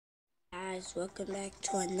guys, welcome back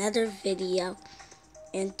to another video.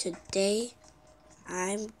 And today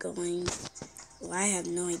I have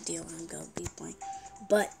no idea what I'm going to be playing,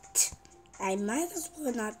 but I might as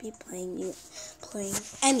well not be playing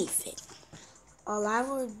anything. All I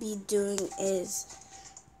will be doing is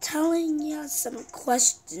telling you some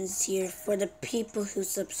questions here for the people who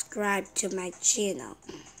subscribe to my channel.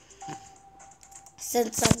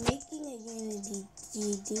 Since I'm making a Unity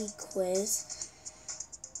GD quiz,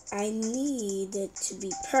 I need it to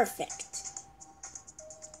be perfect.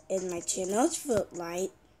 And my channel's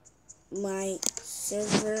Footlight. My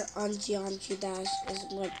server on Geometry Dash is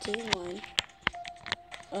pt1.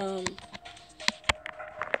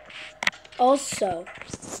 Also,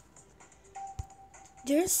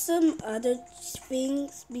 there's some other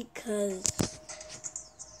things because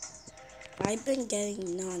I've been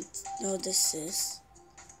getting notices.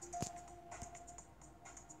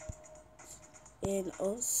 And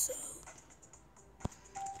also,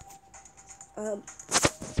 I'm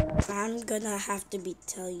gonna have to be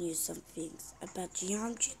telling you some things about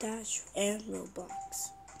Geometry Dash and Roblox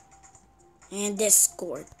and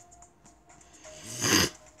Discord.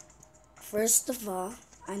 First of all,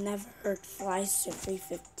 I never heard Flyster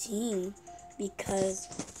 315 because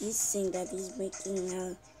he's saying that he's making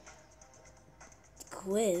a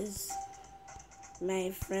quiz. My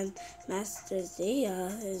friend Master Zaya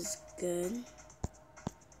is good.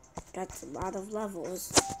 Got a lot of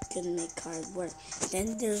levels. Gonna make hard work.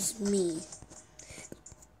 Then there's me.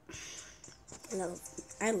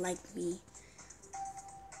 I like me.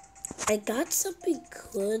 I got something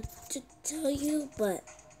good to tell you, but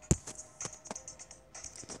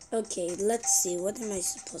okay, let's see. What am I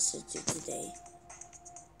supposed to do today?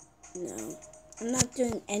 No, I'm not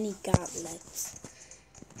doing any gauntlets.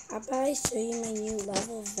 How about I show you my new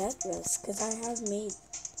level veterans? Because I have made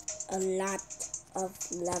a lot of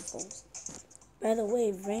levels. By the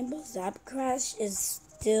way, Rainbow Zap Crash is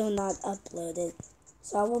still not uploaded,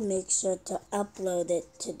 so I will make sure to upload it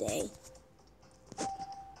today.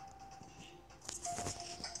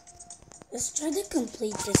 Let's try to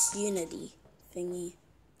complete this Unity thingy.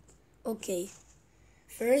 Okay,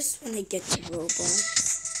 first when I get to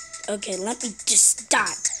Roblox. Okay, let me just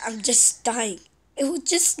die. I'm just dying. It will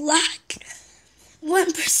just lag.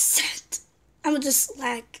 1%. I will just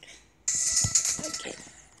lag. Okay,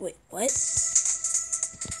 wait, what?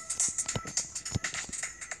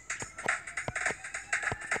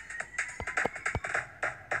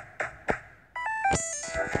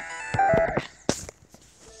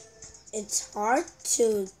 It's hard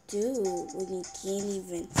to do when you can't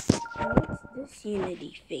even. What's this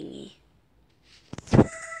Unity thingy?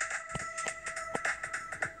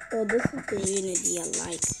 Oh, this is the Unity I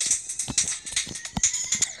like.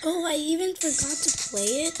 Oh, I even forgot to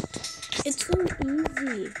play it. It's so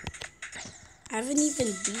easy. I haven't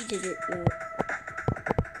even beaten it yet.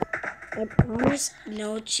 I promise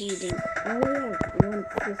no cheating. I only have one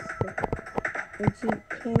sister, and she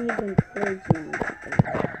can't even play Geometry.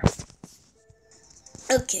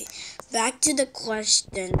 Okay, back to the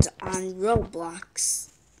questions on Roblox.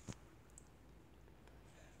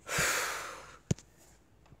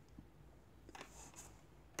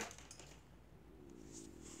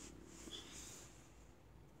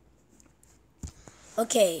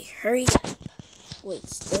 Okay, hurry up. Wait,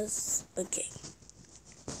 this? Okay.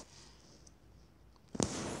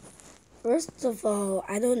 First of all,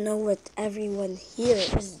 I don't know what everyone here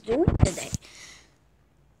is doing today.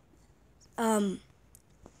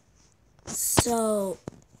 Oh,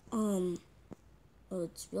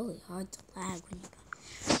 it's really hard to lag when you go.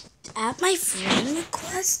 At my friend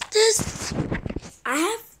requests, I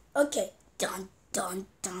have, okay, dun.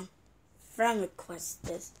 Friend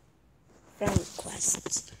requests.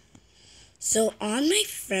 So on my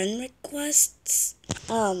friend requests,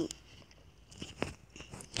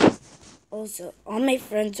 also all my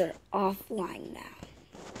friends are offline now.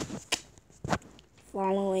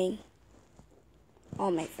 Following,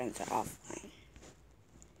 all my friends are offline.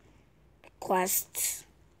 Requests.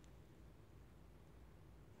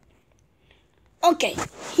 Okay,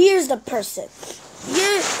 here's the person.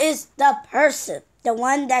 Here is the person. The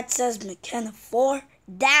one that says McKenna 4.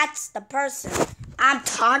 That's the person I'm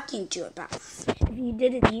talking to about. If you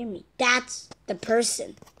didn't hear me, that's the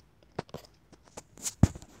person.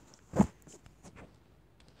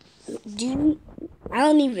 I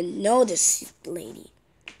don't even know this lady.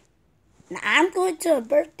 Now, I'm going to a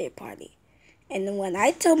birthday party. And when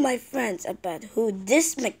I tell my friends about who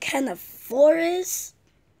this McKenna 4 is,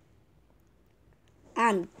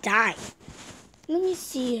 I'm dying. Let me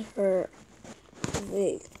see her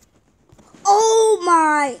wig. Oh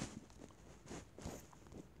my!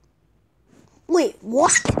 Wait,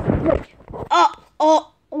 what? Wait.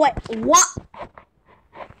 Wait, what?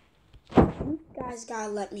 You guys gotta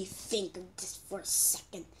let me think of this for a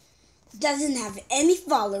second. Doesn't have any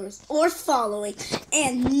followers or following,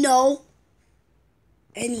 and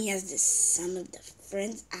he has the sum of the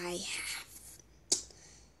friends I have.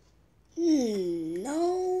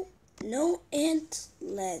 No, Aunt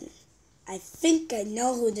Len. I think I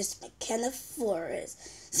know who this McKenna 4 is.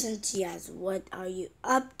 Since he has "What are you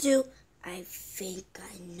up to?" I think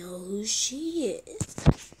I know who she is.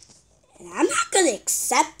 And I'm not gonna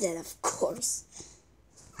accept it, of course.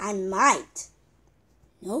 I might.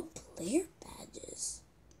 No player badges.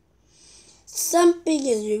 Something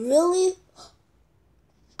is really...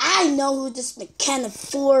 I know who this McKenna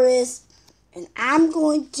 4 is. And I'm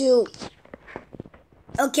going to...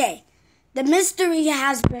 Okay. The mystery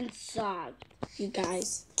has been solved, you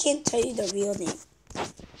guys. Can't tell you the real name.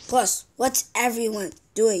 Plus, what's everyone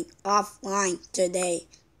doing offline today?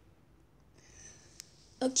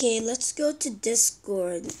 Okay, let's go to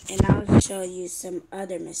Discord and I'll show you some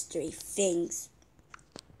other mystery things.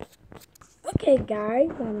 Okay,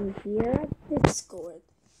 guys, I'm here at Discord.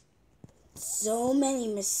 So many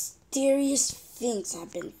mysterious things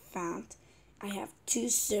have been found. I have 2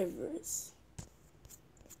 servers.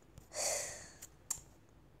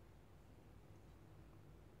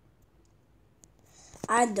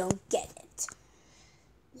 I don't get it.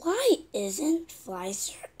 Why isn't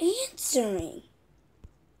Fleiser answering?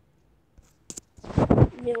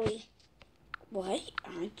 Really? Why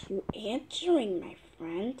aren't you answering, my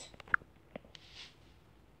friend?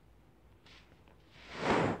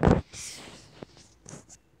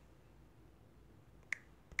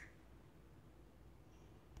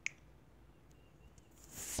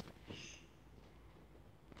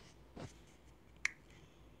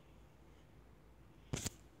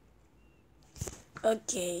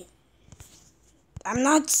 Okay.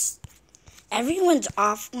 Everyone's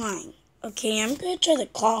offline. Okay, I'm gonna try to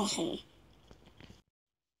call him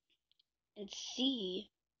and see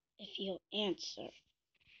if he'll answer.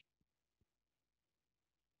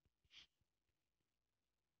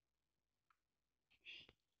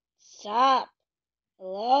 Stop.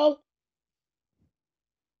 Hello?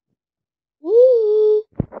 Woo!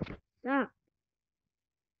 Stop.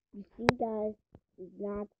 You see, guys, he's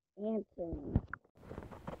not answering.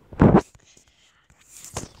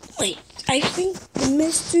 Wait, I think the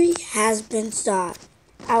mystery has been solved.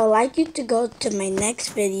 I would like you to go to my next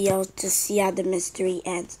video to see how the mystery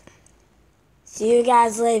ends. See you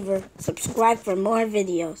guys later. Subscribe for more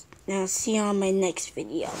videos. And I'll see you on my next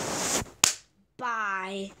video.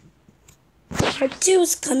 Bye. Part 2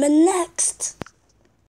 is coming next.